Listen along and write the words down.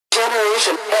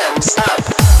Generation hands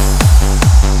up.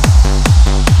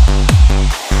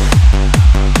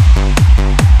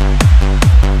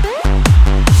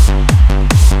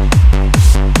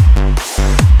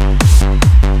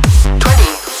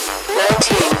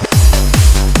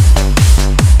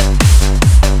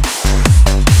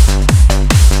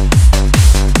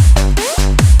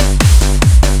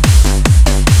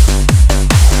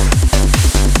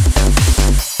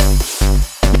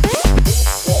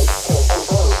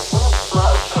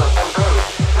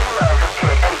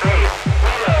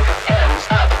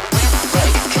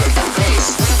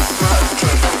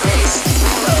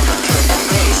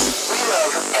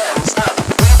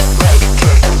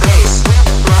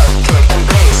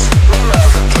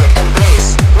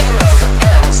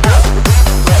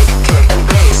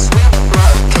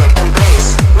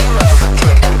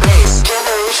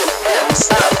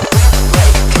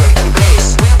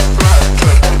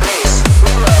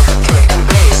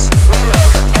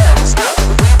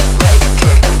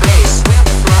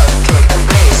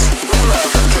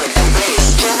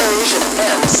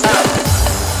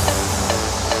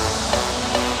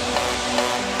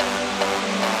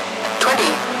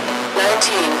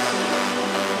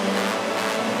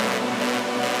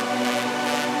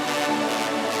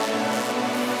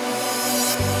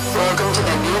 Welcome to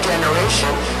the new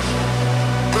generation.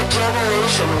 The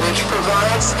generation which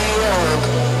provides the old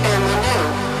and the new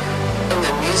in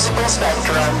the musical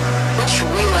spectrum, which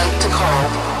we like to call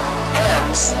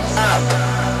hands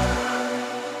up.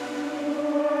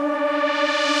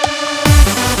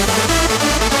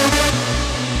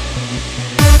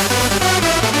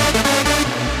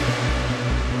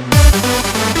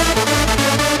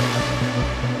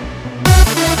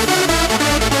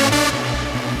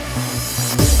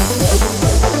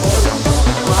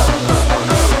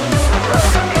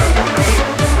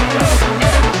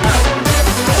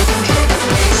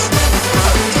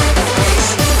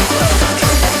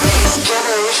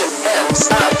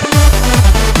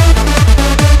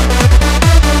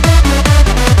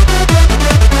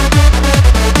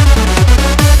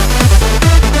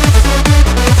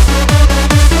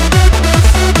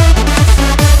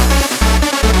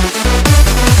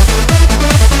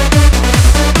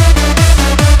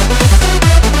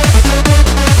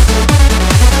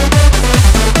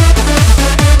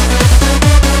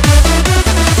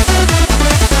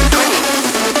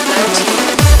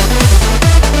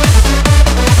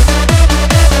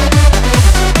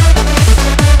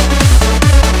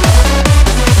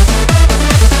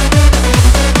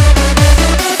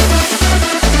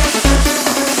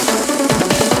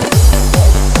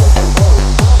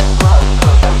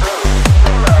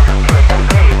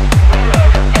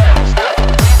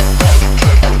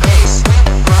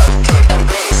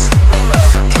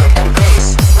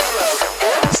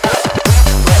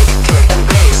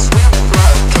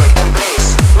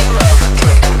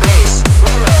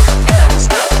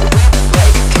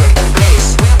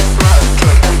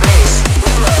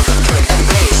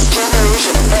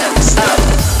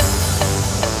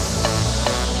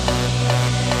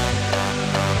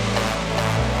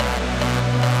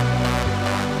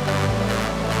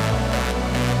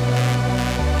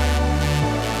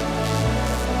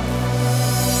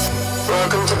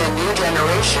 Welcome to the new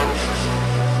generation.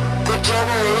 The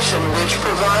generation which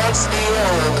provides the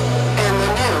old and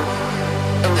the new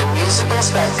in the musical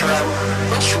spectrum,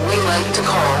 which we like to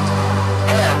call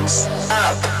hands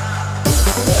up.